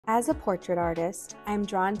As a portrait artist, I am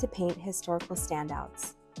drawn to paint historical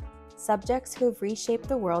standouts, subjects who have reshaped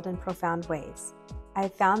the world in profound ways. I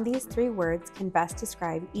have found these three words can best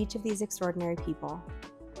describe each of these extraordinary people: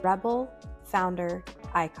 rebel, founder,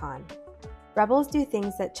 icon. Rebels do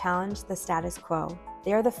things that challenge the status quo.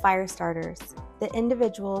 They are the fire starters, the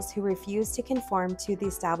individuals who refuse to conform to the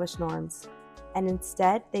established norms, and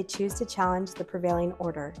instead they choose to challenge the prevailing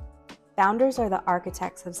order. Founders are the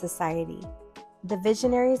architects of society, the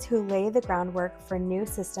visionaries who lay the groundwork for new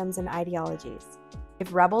systems and ideologies.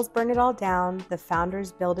 If rebels burn it all down, the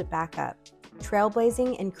founders build it back up,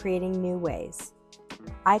 trailblazing and creating new ways.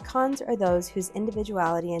 Icons are those whose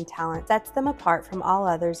individuality and talent sets them apart from all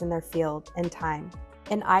others in their field and time.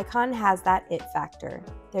 An icon has that it factor.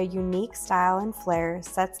 Their unique style and flair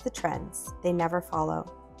sets the trends they never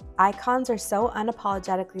follow. Icons are so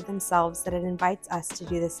unapologetically themselves that it invites us to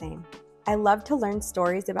do the same. I love to learn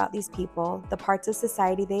stories about these people, the parts of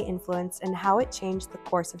society they influenced, and how it changed the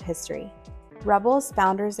course of history. Rebels,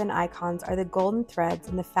 founders, and icons are the golden threads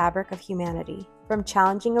in the fabric of humanity, from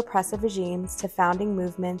challenging oppressive regimes to founding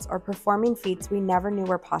movements or performing feats we never knew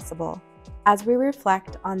were possible. As we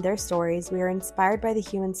reflect on their stories, we are inspired by the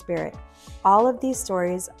human spirit. All of these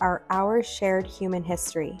stories are our shared human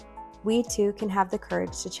history. We too can have the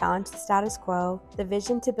courage to challenge the status quo, the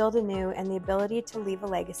vision to build anew, and the ability to leave a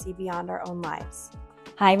legacy beyond our own lives.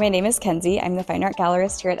 Hi, my name is Kenzie. I'm the fine art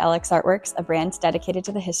gallerist here at lxartworks, a brand dedicated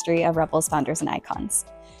to the history of rebels, founders, and icons.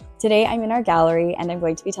 Today I'm in our gallery and I'm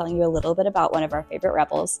going to be telling you a little bit about one of our favorite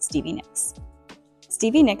rebels, Stevie Nicks.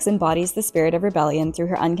 Stevie Nicks embodies the spirit of rebellion through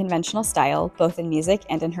her unconventional style, both in music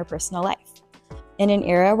and in her personal life. In an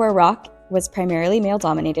era where rock was primarily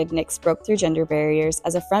male-dominated, Nicks broke through gender barriers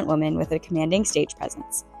as a front woman with a commanding stage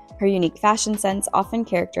presence. Her unique fashion sense, often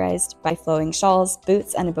characterized by flowing shawls,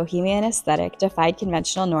 boots, and a bohemian aesthetic, defied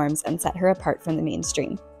conventional norms and set her apart from the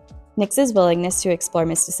mainstream. Nicks's willingness to explore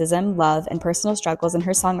mysticism, love, and personal struggles in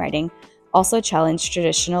her songwriting also challenged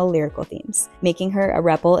traditional lyrical themes, making her a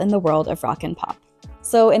rebel in the world of rock and pop.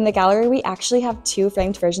 So in the gallery, we actually have two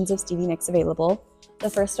framed versions of Stevie Nicks available. The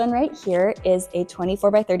first one right here is a 24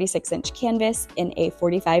 by 36 inch canvas in a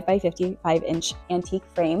 45 by 55 inch antique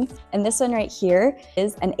frame. And this one right here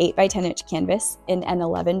is an 8 by 10 inch canvas in an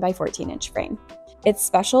 11 by 14 inch frame. It's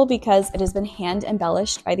special because it has been hand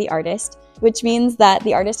embellished by the artist, which means that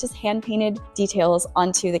the artist has hand painted details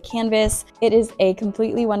onto the canvas. It is a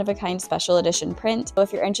completely one-of-a-kind special edition print. So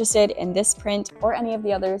if you're interested in this print or any of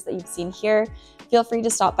the others that you've seen here, feel free to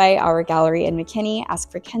stop by our gallery in McKinney,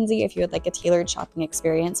 ask for Kenzie if you would like a tailored shopping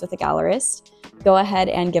experience with a gallerist. Go ahead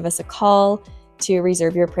and give us a call to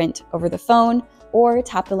reserve your print over the phone or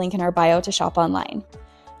tap the link in our bio to shop online.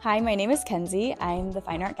 Hi, my name is Kenzie. I'm the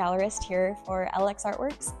fine art gallerist here for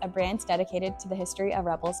lxartworks, a brand dedicated to the history of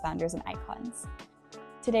rebels, founders, and icons.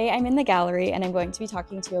 Today I'm in the gallery and I'm going to be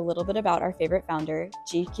talking to you a little bit about our favorite founder,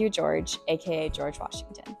 G.Q. George, aka George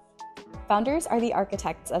Washington. Founders are the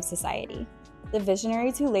architects of society, the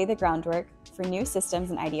visionaries who lay the groundwork for new systems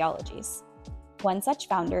and ideologies. One such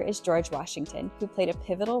founder is George Washington, who played a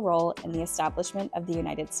pivotal role in the establishment of the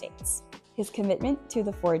United States. His commitment to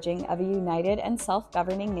the forging of a united and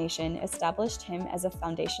self-governing nation established him as a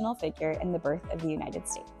foundational figure in the birth of the United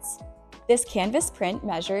States. This canvas print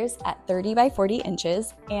measures at 30 by 40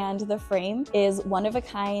 inches, and the frame is one of a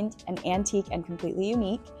kind, an antique, and completely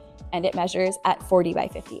unique, and it measures at 40 by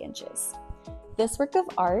 50 inches. This work of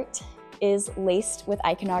art is laced with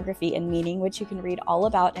iconography and meaning, which you can read all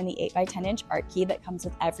about in the 8 by 10 inch art key that comes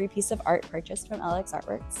with every piece of art purchased from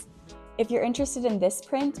lxartworks. If you're interested in this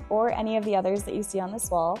print or any of the others that you see on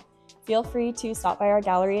this wall, feel free to stop by our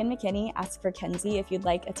gallery in McKinney, ask for Kenzie if you'd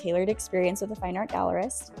like a tailored experience with a fine art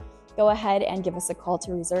gallerist. Go ahead and give us a call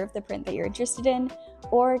to reserve the print that you're interested in,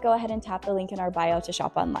 or go ahead and tap the link in our bio to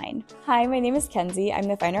shop online. Hi, my name is Kenzie. I'm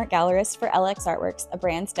the fine art gallerist for lxartworks, a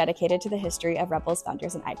brand dedicated to the history of rebels,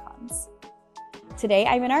 founders, and icons. Today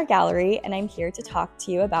I'm in our gallery and I'm here to talk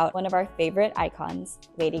to you about one of our favorite icons,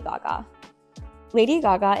 Lady Gaga. Lady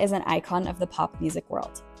Gaga is an icon of the pop music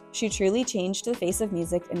world. She truly changed the face of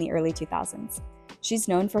music in the early 2000s. She's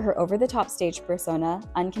known for her over-the-top stage persona,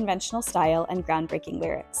 unconventional style, and groundbreaking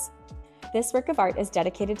lyrics. This work of art is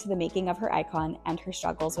dedicated to the making of her icon and her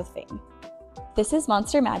struggles with fame. This is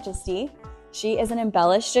Monster Majesty. She is an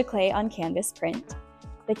embellished éclat on canvas print.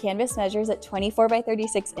 The canvas measures at 24 by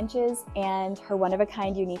 36 inches, and her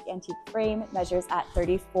one-of-a-kind unique antique frame measures at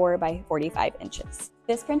 34 by 45 inches.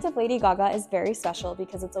 This print of Lady Gaga is very special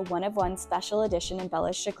because it's a one-of-one special edition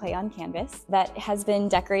embellished crayon canvas that has been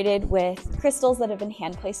decorated with crystals that have been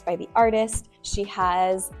hand-placed by the artist. She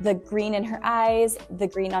has the green in her eyes, the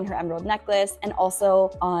green on her emerald necklace, and also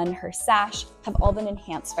on her sash have all been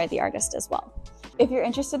enhanced by the artist as well. If you're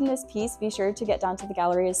interested in this piece, be sure to get down to the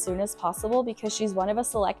gallery as soon as possible because she's one of a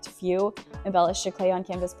select few embellished crayon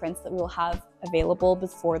canvas prints that we will have available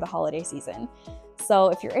before the holiday season. So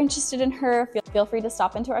if you're interested in her, feel free to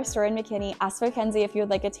stop into our store in McKinney, ask for Kenzie if you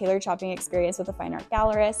would like a tailored shopping experience with a fine art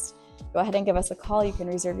gallerist. Go ahead and give us a call. You can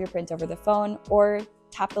reserve your print over the phone or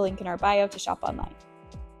tap the link in our bio to shop online.